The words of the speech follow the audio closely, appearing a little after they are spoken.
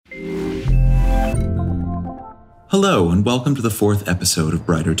Hello, and welcome to the fourth episode of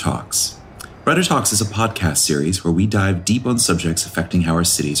Brighter Talks. Brighter Talks is a podcast series where we dive deep on subjects affecting how our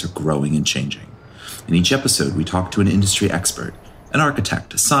cities are growing and changing. In each episode, we talk to an industry expert, an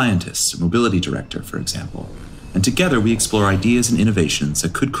architect, a scientist, a mobility director, for example. And together we explore ideas and innovations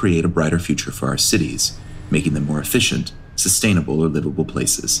that could create a brighter future for our cities, making them more efficient, sustainable, or livable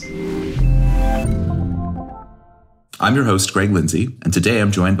places. I'm your host, Greg Lindsay, and today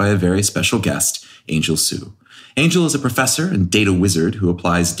I'm joined by a very special guest, Angel Hsu. Angel is a professor and data wizard who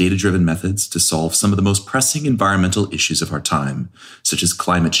applies data-driven methods to solve some of the most pressing environmental issues of our time, such as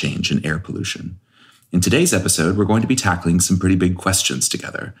climate change and air pollution. In today's episode, we're going to be tackling some pretty big questions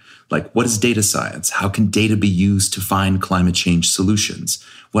together, like what is data science? How can data be used to find climate change solutions?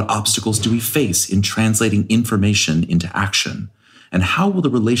 What obstacles do we face in translating information into action? And how will the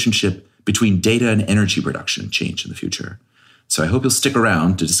relationship between data and energy production change in the future? So I hope you'll stick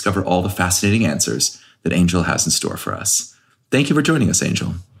around to discover all the fascinating answers that Angel has in store for us. Thank you for joining us,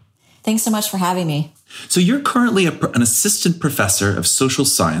 Angel. Thanks so much for having me. So you're currently an assistant professor of social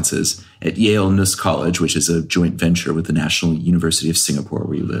sciences at Yale Nus College, which is a joint venture with the National University of Singapore,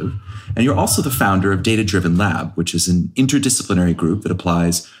 where you live. And you're also the founder of Data Driven Lab, which is an interdisciplinary group that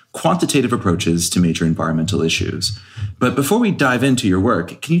applies quantitative approaches to major environmental issues. But before we dive into your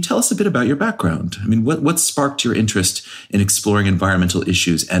work, can you tell us a bit about your background? I mean, what sparked your interest in exploring environmental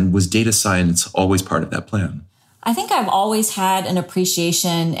issues, and was data science always part of that plan? I think I've always had an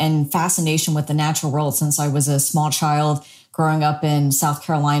appreciation and fascination with the natural world since I was a small child growing up in South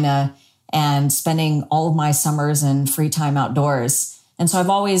Carolina and spending all of my summers and free time outdoors. And so I've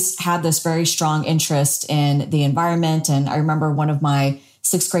always had this very strong interest in the environment. And I remember one of my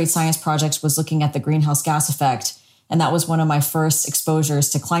sixth grade science projects was looking at the greenhouse gas effect. And that was one of my first exposures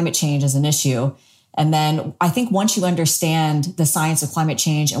to climate change as an issue. And then I think once you understand the science of climate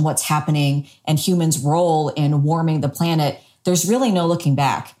change and what's happening and humans' role in warming the planet, there's really no looking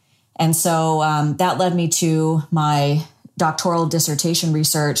back. And so that led me to my doctoral dissertation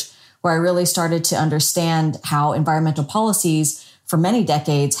research, where I really started to understand how environmental policies for many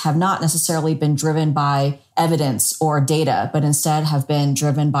decades have not necessarily been driven by evidence or data, but instead have been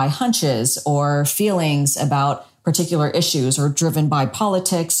driven by hunches or feelings about particular issues, or driven by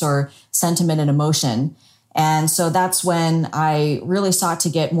politics or sentiment and emotion. And so that's when I really sought to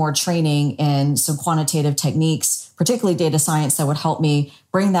get more training in some quantitative techniques, particularly data science, that would help me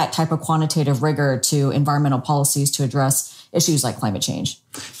bring that type of quantitative rigor to environmental policies to address issues like climate change.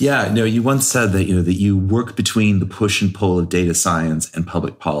 Yeah, no, you once said that, that you work between the push and pull of data science and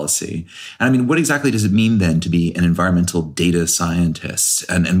public policy. And I mean, what exactly does it mean then to be an environmental data scientist?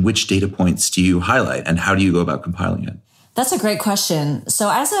 And which data points do you highlight, and how do you go about compiling it? That's a great question. So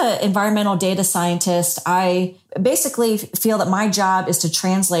as an environmental data scientist, I basically feel that my job is to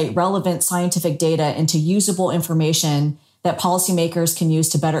translate relevant scientific data into usable information that policymakers can use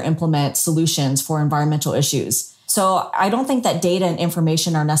to better implement solutions for environmental issues. So I don't think that data and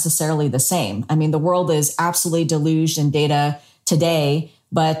information are necessarily the same. I mean, the world is absolutely deluged in data today,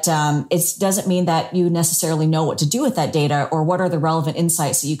 but it doesn't mean that you necessarily know what to do with that data, or what are the relevant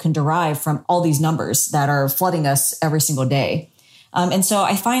insights that you can derive from all these numbers that are flooding us every single day. And so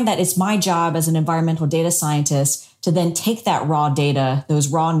I find that it's my job as an environmental data scientist to then take that raw data, those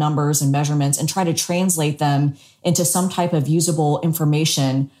raw numbers and measurements, and try to translate them into some type of usable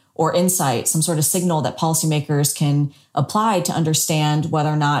information or insight, some sort of signal that policymakers can apply to understand whether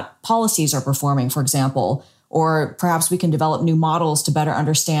or not policies are performing, for example. Or perhaps we can develop new models to better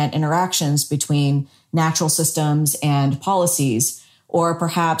understand interactions between natural systems and policies. Or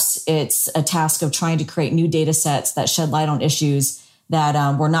perhaps it's a task of trying to create new data sets that shed light on issues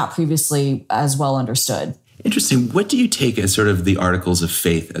that were not previously as well understood. Interesting. What do you take as sort of the articles of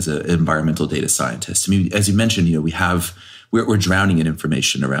faith as an environmental data scientist? I mean, as you mentioned, we're drowning in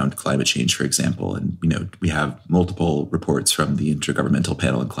information around climate change, for example. And, we have multiple reports from the Intergovernmental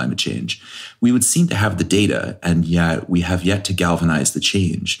Panel on Climate Change. We would seem to have the data, and yet we have yet to galvanize the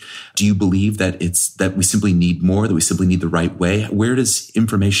change. Do you believe that that we simply need more, that we simply need the right way? Where does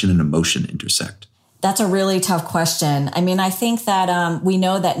information and emotion intersect? That's a really tough question. I mean, I think that we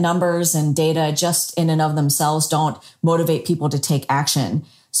know that numbers and data just in and of themselves don't motivate people to take action.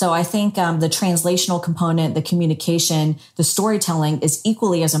 So I think the translational component, the communication, the storytelling is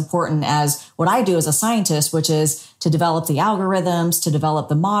equally as important as what I do as a scientist, which is to develop the algorithms, to develop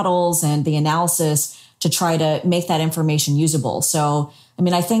the models and the analysis to try to make that information usable. So, I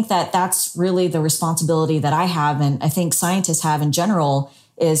mean, I think that that's really the responsibility that I have, and I think scientists have in general,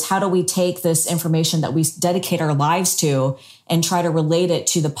 is how do we take this information that we dedicate our lives to and try to relate it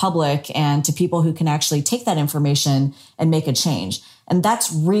to the public and to people who can actually take that information and make a change. And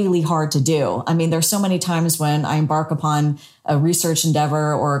that's really hard to do. I mean, there's so many times when I embark upon a research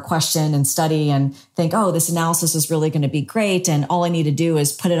endeavor or a question and study and think, oh, this analysis is really going to be great. And all I need to do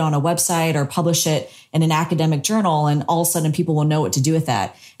is put it on a website or publish it in an academic journal. And all of a sudden people will know what to do with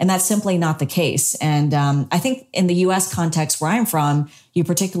that. And that's simply not the case. And I think in the US context where I'm from, you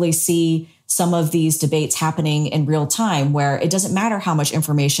particularly see some of these debates happening in real time where it doesn't matter how much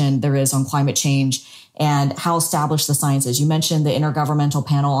information there is on climate change and how established the science is. You mentioned the Intergovernmental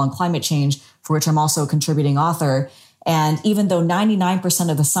Panel on Climate Change, for which I'm also a contributing author. And even though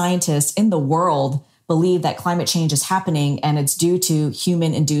 99% of the scientists in the world believe that climate change is happening and it's due to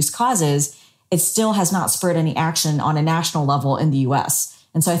human-induced causes, it still has not spurred any action on a national level in the US.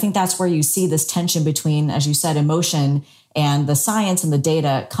 And so I think that's where you see this tension between, as you said, emotion and the science and the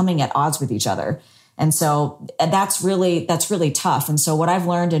data coming at odds with each other. And so that's really tough. And so what I've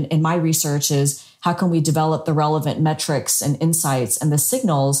learned in my research is how can we develop the relevant metrics and insights and the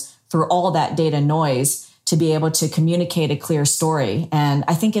signals through all that data noise to be able to communicate a clear story. And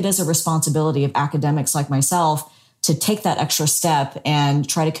I think it is a responsibility of academics like myself to take that extra step and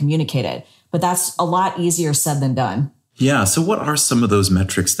try to communicate it. But that's a lot easier said than done. Yeah. So what are some of those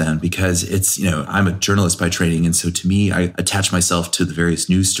metrics then? Because it's, I'm a journalist by training. And so to me, I attach myself to the various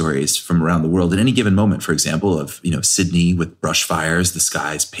news stories from around the world at any given moment, for example, of, Sydney with brush fires, the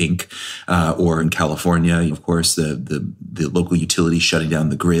sky's pink, or in California, of course, the local utility shutting down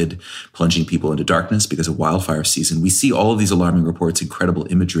the grid, plunging people into darkness because of wildfire season. We see all of these alarming reports, incredible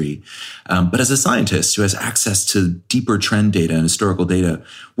imagery. But as a scientist who has access to deeper trend data and historical data,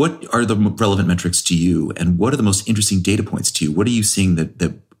 what are the relevant metrics to you? And what are the most interesting data points to you? What are you seeing that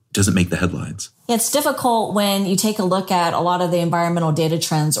doesn't make the headlines? It's difficult when you take a look at a lot of the environmental data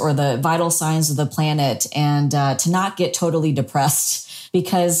trends or the vital signs of the planet and to not get totally depressed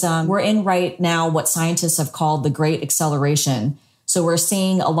because we're in right now what scientists have called the Great Acceleration. So we're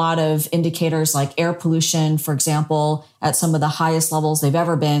seeing a lot of indicators like air pollution, for example, at some of the highest levels they've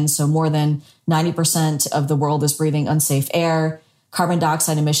ever been. So more than 90% of the world is breathing unsafe air. Carbon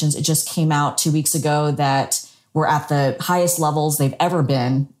dioxide emissions, it just came out 2 weeks ago that we're at the highest levels they've ever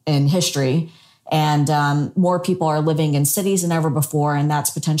been in history. And more people are living in cities than ever before. And that's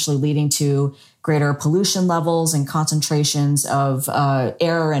potentially leading to greater pollution levels and concentrations of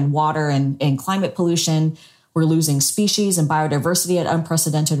air and water and climate pollution. We're losing species and biodiversity at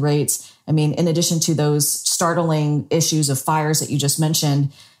unprecedented rates. I mean, in addition to those startling issues of fires that you just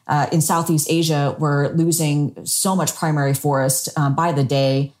mentioned, in Southeast Asia, we're losing so much primary forest by the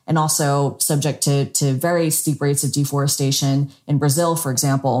day and also subject to very steep rates of deforestation in Brazil, for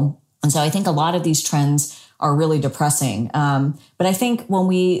example. And so I think a lot of these trends are really depressing. But I think when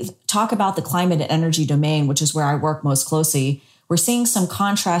we talk about the climate and energy domain, which is where I work most closely, we're seeing some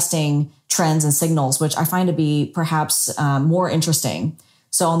contrasting trends and signals, which I find to be perhaps more interesting.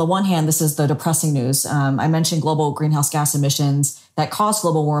 So on the one hand, this is the depressing news. I mentioned global greenhouse gas emissions that cause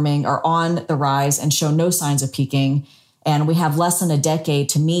global warming are on the rise and show no signs of peaking. And we have less than a decade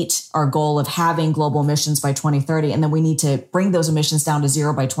to meet our goal of having global emissions by 2030. And then we need to bring those emissions down to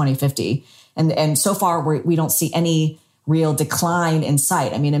zero by 2050. And so far, we don't see any real decline in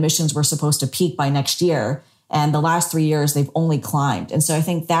sight. I mean, emissions were supposed to peak by next year. And the last 3 years, they've only climbed. And so I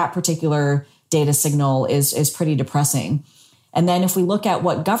think that particular data signal is pretty depressing. And then if we look at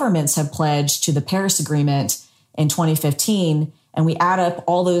what governments have pledged to the Paris Agreement in 2015, and we add up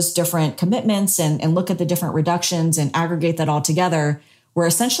all those different commitments and look at the different reductions and aggregate that all together, we're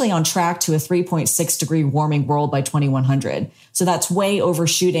essentially on track to a 3.6 degree warming world by 2100. So that's way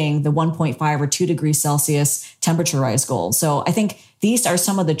overshooting the 1.5 or 2 degrees Celsius temperature rise goal. So I think these are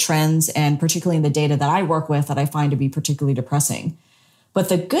some of the trends, and particularly in the data that I work with, that I find to be particularly depressing. But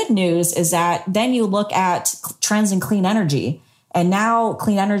the good news is that then you look at trends in clean energy. And now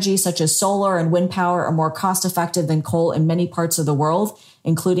clean energy such as solar and wind power are more cost effective than coal in many parts of the world,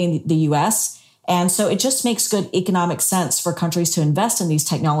 including the US. And so it just makes good economic sense for countries to invest in these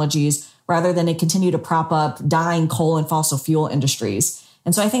technologies rather than to continue to prop up dying coal and fossil fuel industries.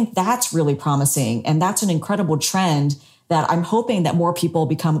 And so I think that's really promising. And that's an incredible trend that I'm hoping that more people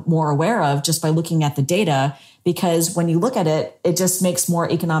become more aware of just by looking at the data, because when you look at it, it just makes more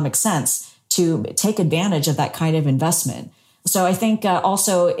economic sense to take advantage of that kind of investment. So I think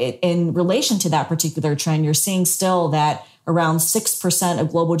also in relation to that particular trend, you're seeing still that around 6% of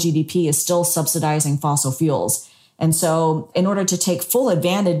global GDP is still subsidizing fossil fuels. And so in order to take full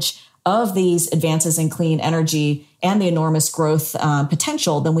advantage of these advances in clean energy and the enormous growth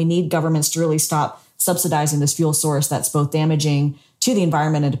potential, then we need governments to really stop subsidizing this fuel source that's both damaging to the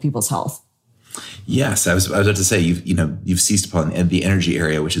environment and to people's health. Yes, I was about to say you've seized upon the energy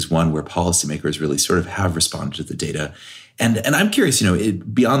area, which is one where policymakers really sort of have responded to the data. And I'm curious,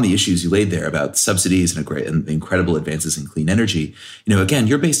 beyond the issues you laid there about subsidies and the incredible advances in clean energy, again,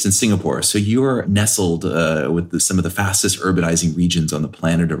 you're based in Singapore, so you're nestled with some of the fastest urbanizing regions on the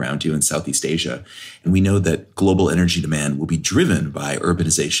planet around you in Southeast Asia. And we know that global energy demand will be driven by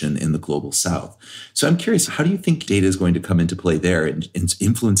urbanization in the global South. So I'm curious, how do you think data is going to come into play there in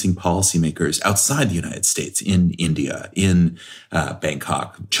influencing policymakers outside the United States, in India, in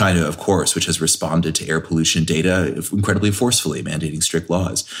Bangkok, China, of course, which has responded to air pollution data incredibly forcefully, mandating strict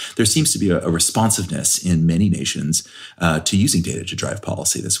laws? There seems to be a responsiveness in many nations to using data to drive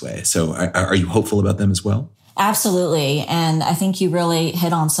policy this way. So are you hopeful about them as well? Absolutely. And I think you really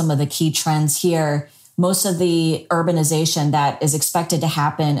hit on some of the key trends here. Most of the urbanization that is expected to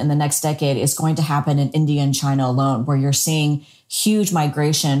happen in the next decade is going to happen in India and China alone, where you're seeing huge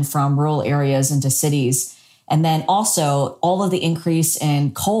migration from rural areas into cities. And then also all of the increase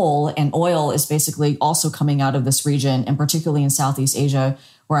in coal and oil is basically also coming out of this region, and particularly in Southeast Asia,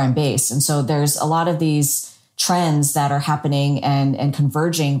 where I'm based. And so there's a lot of these trends that are happening and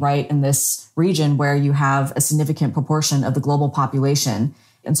converging right in this region where you have a significant proportion of the global population.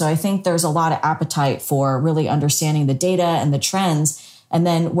 And so I think there's a lot of appetite for really understanding the data and the trends. And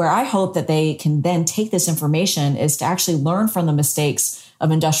then where I hope that they can then take this information is to actually learn from the mistakes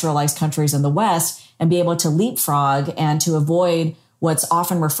of industrialized countries in the West and be able to leapfrog and to avoid what's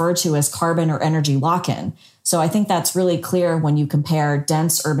often referred to as carbon or energy lock-in. So I think that's really clear when you compare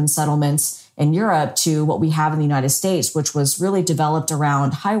dense urban settlements in Europe to what we have in the United States, which was really developed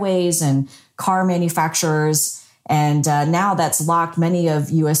around highways and car manufacturers. And now that's locked many of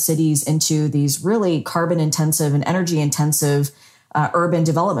U.S. cities into these really carbon intensive and energy intensive urban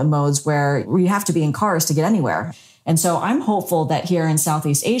development modes where you have to be in cars to get anywhere. And so I'm hopeful that here in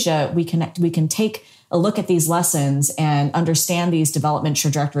Southeast Asia, we can take a look at these lessons and understand these development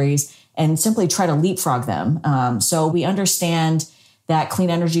trajectories and simply try to leapfrog them. So we understand that clean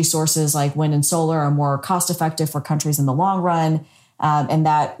energy sources like wind and solar are more cost effective for countries in the long run. And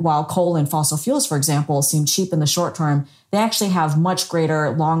that while coal and fossil fuels, for example, seem cheap in the short term, they actually have much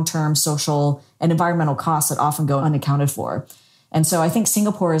greater long-term social and environmental costs that often go unaccounted for. And so I think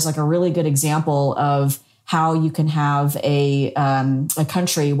Singapore is like a really good example of how you can have a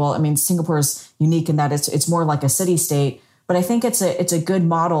country. Well, I mean, Singapore is unique in that it's more like a city state, but I think it's a good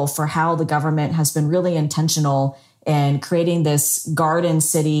model for how the government has been really intentional and creating this garden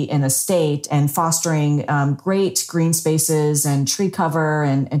city in a state and fostering great green spaces and tree cover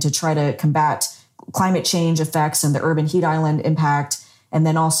and to try to combat climate change effects and the urban heat island impact. And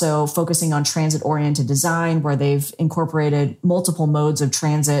then also focusing on transit-oriented design, where they've incorporated multiple modes of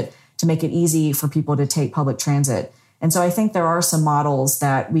transit to make it easy for people to take public transit. And so I think there are some models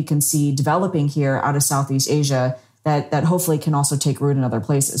that we can see developing here out of Southeast Asia that hopefully can also take root in other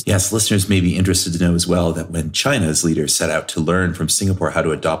places. Yes, listeners may be interested to know as well that when China's leaders set out to learn from Singapore how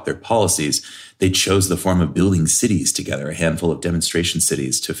to adopt their policies, they chose the form of building cities together, a handful of demonstration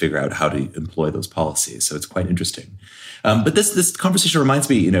cities, to figure out how to employ those policies. So it's quite interesting. But this conversation reminds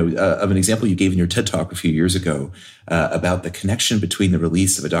me, of an example you gave in your TED Talk a few years ago about the connection between the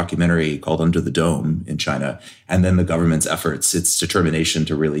release of a documentary called Under the Dome in China and then the government's efforts, its determination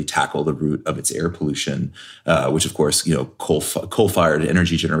to really tackle the root of its air pollution, which of course, coal-fired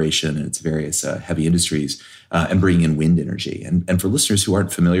energy generation and its various heavy industries, and bringing in wind energy. And for listeners who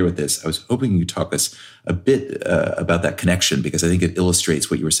aren't familiar with this, I was hoping you could talk us a bit about that connection, because I think it illustrates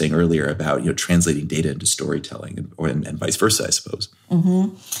what you were saying earlier about translating data into storytelling and vice versa, I suppose.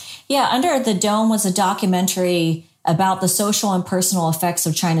 Mm-hmm. Yeah, Under the Dome was a documentary about the social and personal effects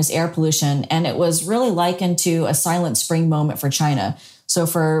of China's air pollution, and it was really likened to a Silent Spring moment for China. So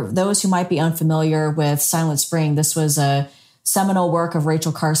for those who might be unfamiliar with Silent Spring, this was a seminal work of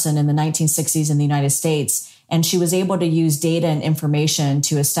Rachel Carson in the 1960s in the United States, and she was able to use data and information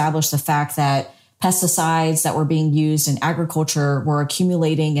to establish the fact that pesticides that were being used in agriculture were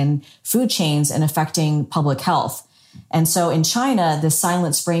accumulating in food chains and affecting public health. And so in China, the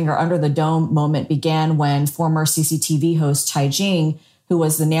Silent Spring or Under the Dome moment began when former CCTV host Chai Jing, who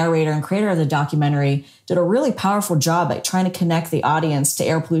was the narrator and creator of the documentary, did a really powerful job at trying to connect the audience to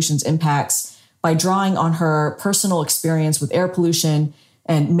air pollution's impacts by drawing on her personal experience with air pollution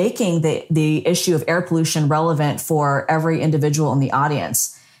and making the issue of air pollution relevant for every individual in the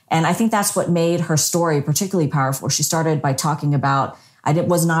audience. And I think that's what made her story particularly powerful. She started by talking about,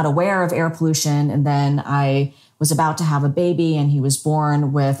 was not aware of air pollution, and then I was about to have a baby and he was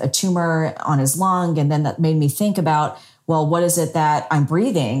born with a tumor on his lung. And then that made me think about, well, what is it that I'm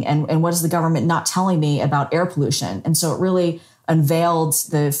breathing? And what is the government not telling me about air pollution? And so it really unveiled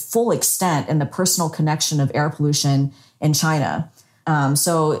the full extent and the personal connection of air pollution in China.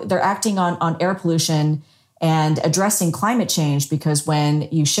 So they're acting on air pollution and addressing climate change, because when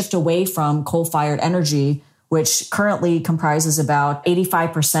you shift away from coal-fired energy, which currently comprises about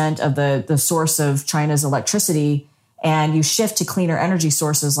 85% of the source of China's electricity, and you shift to cleaner energy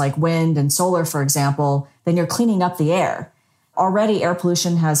sources like wind and solar, for example, then you're cleaning up the air. Already, air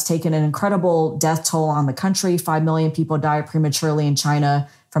pollution has taken an incredible death toll on the country. 5 million people die prematurely in China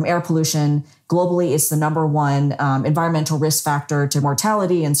from air pollution. Globally, it's the number one environmental risk factor to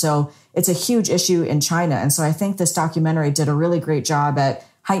mortality. And so it's a huge issue in China. And so I think this documentary did a really great job at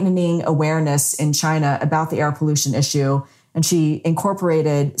heightening awareness in China about the air pollution issue. And she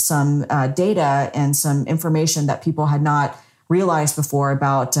incorporated some data and some information that people had not realized before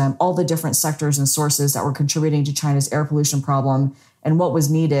about all the different sectors and sources that were contributing to China's air pollution problem and what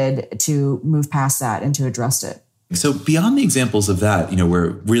was needed to move past that and to address it. So beyond the examples of that, where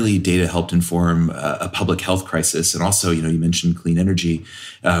really data helped inform a public health crisis, and also, you mentioned clean energy,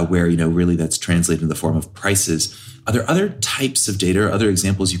 where, really that's translated in the form of prices. Are there other types of data or other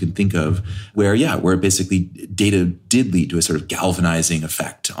examples you can think of where basically data did lead to a sort of galvanizing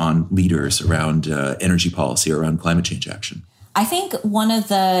effect on leaders around energy policy or around climate change action? I think one of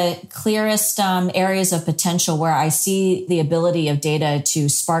the clearest areas of potential where I see the ability of data to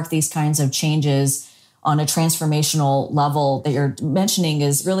spark these kinds of changes on a transformational level that you're mentioning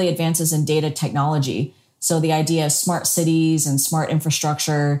is really advances in data technology. So the idea of smart cities and smart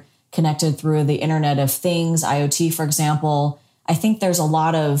infrastructure connected through the Internet of Things, IoT, for example. I think there's a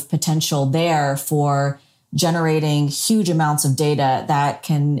lot of potential there for generating huge amounts of data that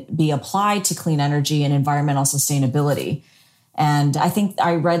can be applied to clean energy and environmental sustainability. And I think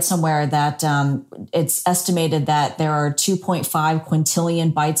I read somewhere that it's estimated that there are 2.5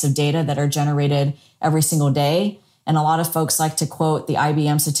 quintillion bytes of data that are generated every single day. And a lot of folks like to quote the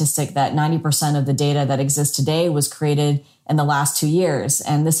IBM statistic that 90% of the data that exists today was created in the last 2 years.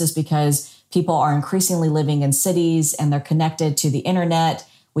 And this is because people are increasingly living in cities and they're connected to the internet.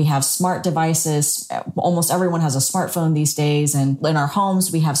 We have smart devices. Almost everyone has a smartphone these days. And in our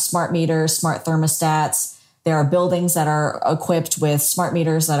homes, we have smart meters, smart thermostats. There are buildings that are equipped with smart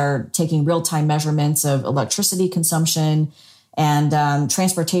meters that are taking real-time measurements of electricity consumption. And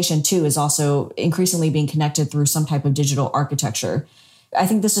transportation, too, is also increasingly being connected through some type of digital architecture. I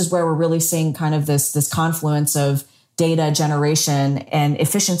think this is where we're really seeing kind of this confluence of data generation and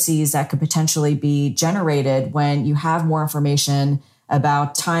efficiencies that could potentially be generated when you have more information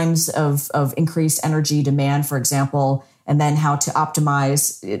about times of increased energy demand, for example, and then how to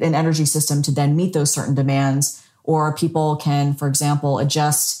optimize an energy system to then meet those certain demands. Or people can, for example,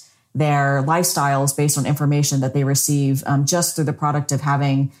 adjust their lifestyles based on information that they receive just through the product of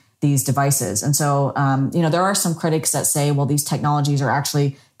having these devices. And so, there are some critics that say, well, these technologies are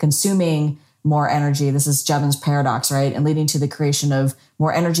actually consuming more energy. This is Jevons paradox, right? And leading to the creation of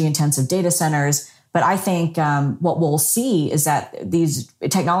more energy intensive data centers. But I think what we'll see is that these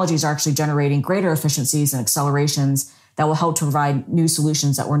technologies are actually generating greater efficiencies and accelerations that will help to provide new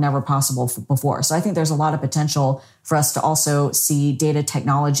solutions that were never possible before. So I think there's a lot of potential for us to also see data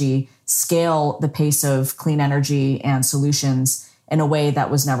technology scale the pace of clean energy and solutions in a way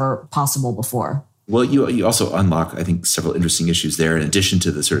that was never possible before. Well, you also unlock, I think, several interesting issues there. In addition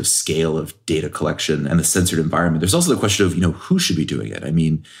to the sort of scale of data collection and the censored environment, there's also the question of, who should be doing it? I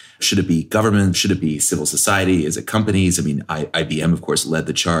mean, should it be government? Should it be civil society? Is it companies? I mean, IBM, of course, led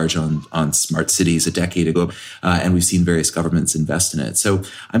the charge on smart cities a decade ago, and we've seen various governments invest in it. So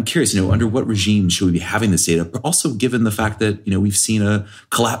I'm curious, under what regime should we be having this data? But also given the fact that, we've seen a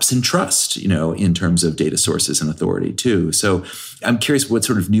collapse in trust, in terms of data sources and authority too. So I'm curious what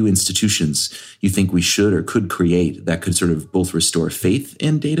sort of new institutions you think we should or could create that could sort of both restore faith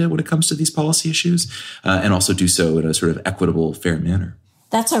in data when it comes to these policy issues and also do so in a sort of equitable, fair manner.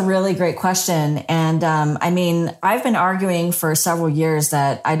 That's a really great question. And I've been arguing for several years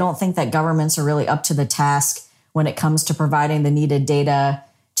that I don't think that governments are really up to the task when it comes to providing the needed data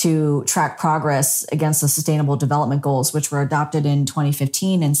to track progress against the Sustainable Development Goals, which were adopted in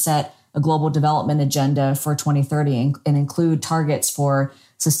 2015 and set a global development agenda for 2030 and include targets for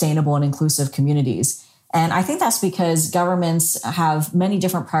sustainable and inclusive communities. And I think that's because governments have many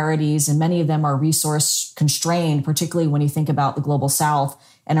different priorities and many of them are resource constrained, particularly when you think about the global South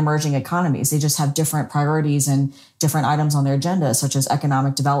and emerging economies. They just have different priorities and different items on their agenda, such as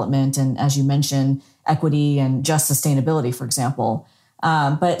economic development and, as you mentioned, equity and just sustainability, for example.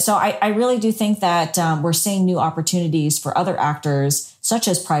 But I really do think that we're seeing new opportunities for other actors, such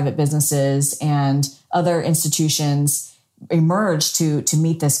as private businesses and other institutions, emerge to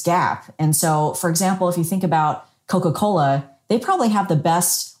meet this gap. And so, for example, if you think about Coca-Cola, they probably have the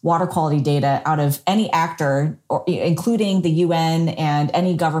best water quality data out of any actor, including the UN and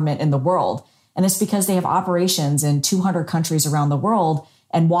any government in the world. And it's because they have operations in 200 countries around the world,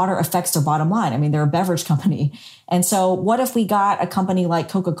 and water affects their bottom line. I mean, they're a beverage company. And so what if we got a company like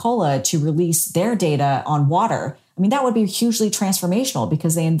Coca-Cola to release their data on water? I mean, that would be hugely transformational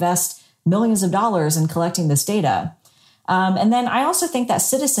because they invest millions of dollars in collecting this data. And then I also think that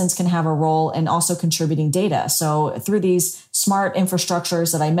citizens can have a role in also contributing data. So through these smart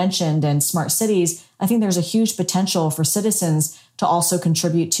infrastructures that I mentioned and smart cities, I think there's a huge potential for citizens to also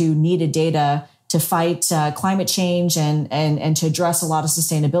contribute to needed data to fight climate change and to address a lot of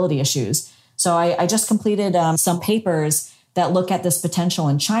sustainability issues. So I just completed some papers that look at this potential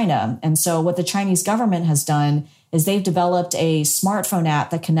in China. And so what the Chinese government has done is they've developed a smartphone app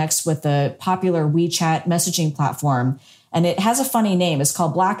that connects with the popular WeChat messaging platform. And it has a funny name. It's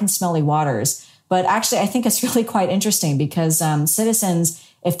called Black and Smelly Waters. But actually, I think it's really quite interesting because citizens,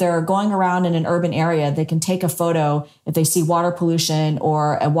 if they're going around in an urban area, they can take a photo if they see water pollution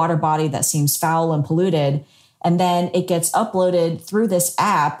or a water body that seems foul and polluted. And then it gets uploaded through this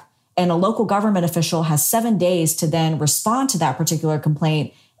app. And a local government official has 7 days to then respond to that particular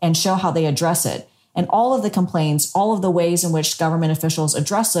complaint and show how they address it. And all of the complaints, all of the ways in which government officials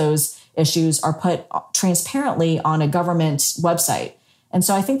address those issues are put transparently on a government website. And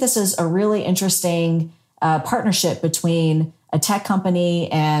so I think this is a really interesting partnership between a tech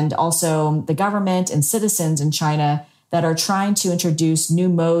company and also the government and citizens in China that are trying to introduce new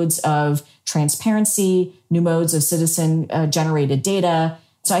modes of transparency, new modes of citizen generated data.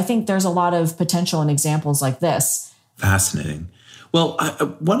 So I think there's a lot of potential in examples like this. Fascinating. Well,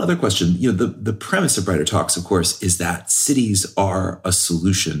 one other question, the premise of Brighter Talks, of course, is that cities are a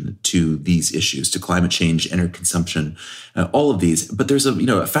solution to these issues, to climate change, energy consumption, all of these. But there's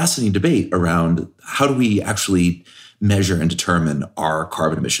a fascinating debate around how do we actually measure and determine our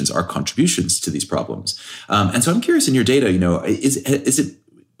carbon emissions, our contributions to these problems. And so I'm curious in your data, is it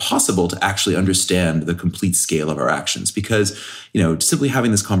possible to actually understand the complete scale of our actions? Because, simply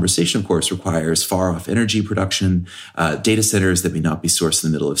having this conversation, of course, requires far off energy production, data centers that may not be sourced in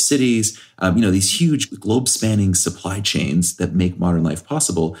the middle of cities, these huge globe spanning supply chains that make modern life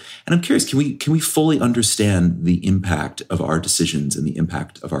possible. And I'm curious, can we fully understand the impact of our decisions and the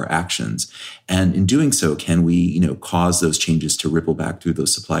impact of our actions? And in doing so, can we, cause those changes to ripple back through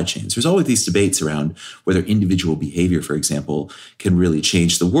those supply chains? There's always these debates around whether individual behavior, for example, can really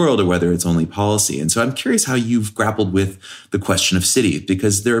change the world or whether it's only policy. And so I'm curious how you've grappled with the question of cities,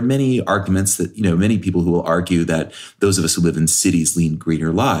 because there are many arguments that, many people who will argue that those of us who live in cities lead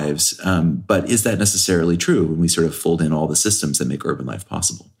greener lives. But is that necessarily true when we sort of fold in all the systems that make urban life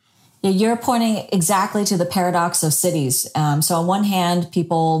possible? Yeah, you're pointing exactly to the paradox of cities. So on one hand,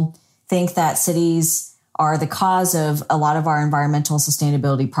 people think that cities are the cause of a lot of our environmental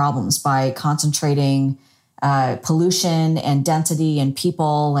sustainability problems by concentrating pollution and density and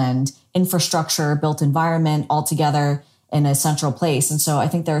people and infrastructure, built environment all together in a central place. And so I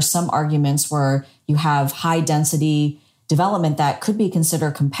think there are some arguments where you have high density development that could be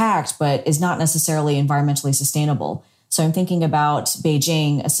considered compact, but is not necessarily environmentally sustainable. So I'm thinking about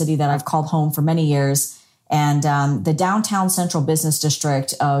Beijing, a city that I've called home for many years. And the downtown central business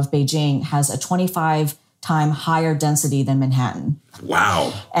district of Beijing has a 25-time higher density than Manhattan.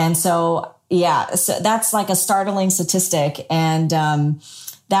 Wow. And so, so that's like a startling statistic. And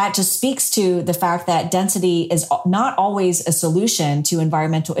that just speaks to the fact that density is not always a solution to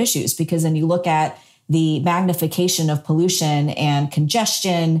environmental issues, because then you look at the magnification of pollution and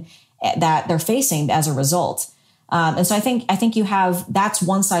congestion that they're facing as a result. And so I think you have, that's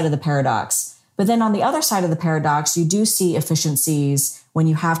one side of the paradox. But then on the other side of the paradox, you do see efficiencies when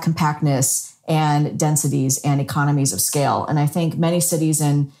you have compactness and densities and economies of scale. And I think many cities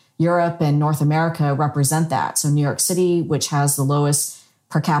in Europe and North America represent that. So New York City, which has the lowest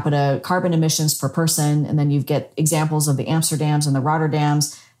per capita carbon emissions per person. And then you get examples of the Amsterdams and the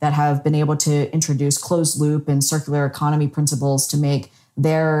Rotterdams that have been able to introduce closed loop and circular economy principles to make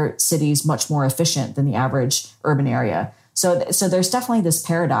their cities much more efficient than the average urban area. So there's definitely this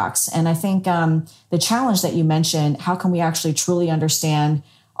paradox. And I think the challenge that you mentioned, how can we actually truly understand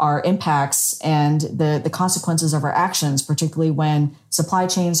our impacts and the consequences of our actions, particularly when supply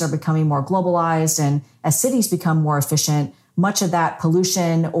chains are becoming more globalized and as cities become more efficient, much of that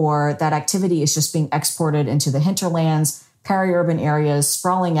pollution or that activity is just being exported into the hinterlands, peri-urban areas,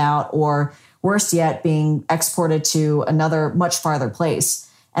 sprawling out, or worse yet, being exported to another much farther place.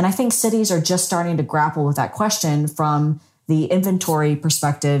 And I think cities are just starting to grapple with that question from the inventory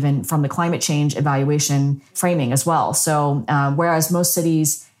perspective and from the climate change evaluation framing as well. So whereas most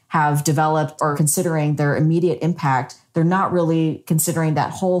cities have developed or considering their immediate impact, they're not really considering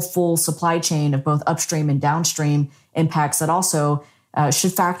that whole full supply chain of both upstream and downstream impacts that also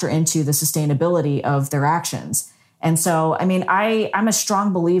should factor into the sustainability of their actions. And so, I mean, I'm a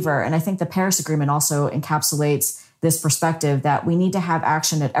strong believer, and I think the Paris Agreement also encapsulates this perspective that we need to have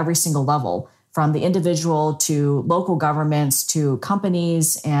action at every single level, from the individual to local governments to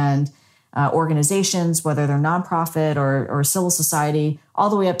companies and organizations, whether they're nonprofit or civil society, all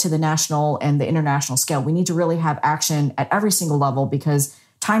the way up to the national and the international scale. We need to really have action at every single level because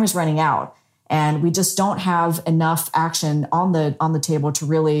time is running out. And we just don't have enough action on the table to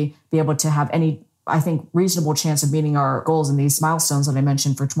really be able to have any, I think, reasonable chance of meeting our goals and these milestones that I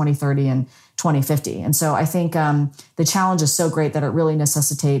mentioned for 2030 and 2050. And so I think the challenge is so great that it really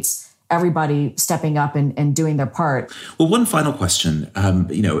necessitates everybody stepping up and doing their part. Well, one final question.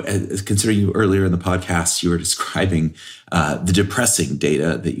 Considering you earlier in the podcast, you were describing the depressing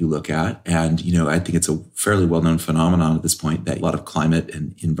data that you look at. And, I think it's a fairly well-known phenomenon at this point that a lot of climate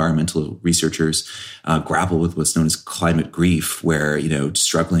and environmental researchers grapple with what's known as climate grief, where,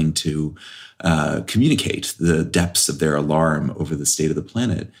 struggling to communicate the depths of their alarm over the state of the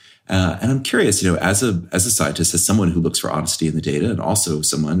planet. And I'm curious, as a scientist, as someone who looks for honesty in the data, and also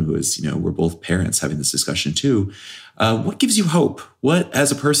someone who is, we're both parents having this discussion too. What gives you hope? What,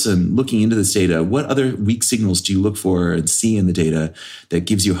 as a person looking into this data, what other weak signals do you look for and see in the data that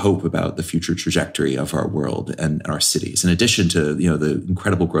gives you hope about the future trajectory of our world and our cities? In addition to, the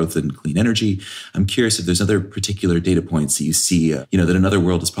incredible growth in clean energy, I'm curious if there's other particular data points that you see, that another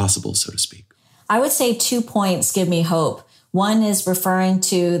world is possible, so to speak. I would say 2 points give me hope. One is referring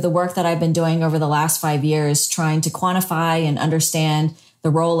to the work that I've been doing over the last 5 years, trying to quantify and understand the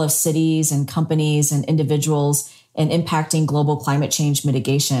role of cities and companies and individuals in impacting global climate change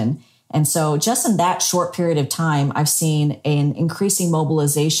mitigation. And so just in that short period of time, I've seen an increasing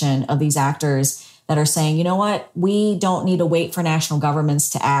mobilization of these actors that are saying, you know what, we don't need to wait for national governments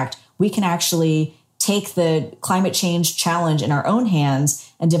to act. We can actually take the climate change challenge in our own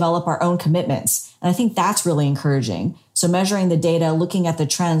hands and develop our own commitments. And I think that's really encouraging. So measuring the data, looking at the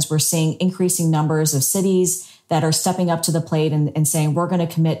trends, we're seeing increasing numbers of cities that are stepping up to the plate and saying, we're going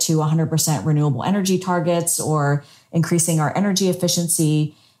to commit to 100% renewable energy targets or increasing our energy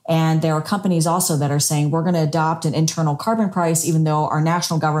efficiency. And there are companies also that are saying, we're going to adopt an internal carbon price, even though our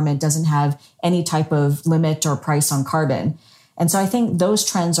national government doesn't have any type of limit or price on carbon. And so I think those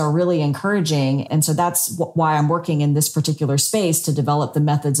trends are really encouraging. And so that's why I'm working in this particular space to develop the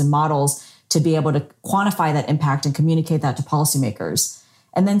methods and models to be able to quantify that impact and communicate that to policymakers.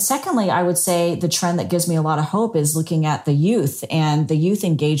 And then secondly, I would say the trend that gives me a lot of hope is looking at the youth and the youth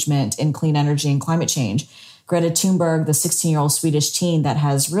engagement in clean energy and climate change. Greta Thunberg, the 16-year-old Swedish teen that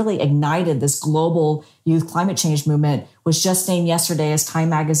has really ignited this global youth climate change movement, was just named yesterday as Time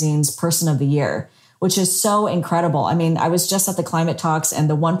Magazine's Person of the Year, which is so incredible. I mean, I was just at the climate talks, and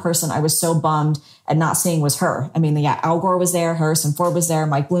the one person I was so bummed at not seeing was her. I mean, Al Gore was there, Harrison Ford was there,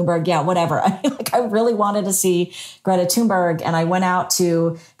 Mike Bloomberg, whatever. I mean, I really wanted to see Greta Thunberg, and I went out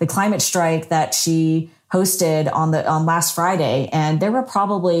to the climate strike that she hosted on last Friday, and there were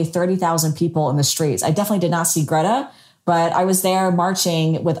probably 30,000 people in the streets. I definitely did not see Greta, but I was there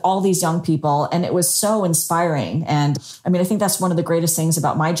marching with all these young people, and it was so inspiring. And I mean, I think that's one of the greatest things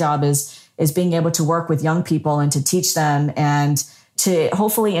about my job is being able to work with young people and to teach them and to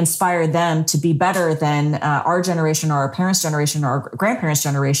hopefully inspire them to be better than our generation or our parents' generation or our grandparents'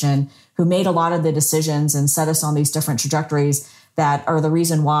 generation, who made a lot of the decisions and set us on these different trajectories that are the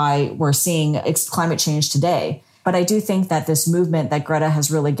reason why we're seeing climate change today. But I do think that this movement that Greta has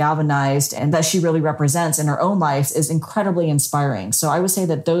really galvanized and that she really represents in her own life is incredibly inspiring. So I would say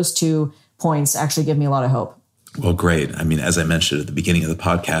that those 2 points actually give me a lot of hope. Well, great. I mean, as I mentioned at the beginning of the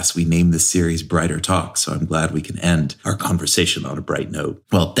podcast, we named this series Brighter Talks. So I'm glad we can end our conversation on a bright note.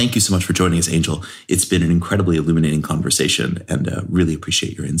 Well, thank you so much for joining us, Angel. It's been an incredibly illuminating conversation and really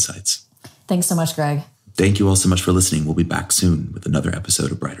appreciate your insights. Thanks so much, Greg. Thank you all so much for listening. We'll be back soon with another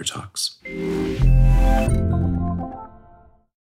episode of Brighter Talks.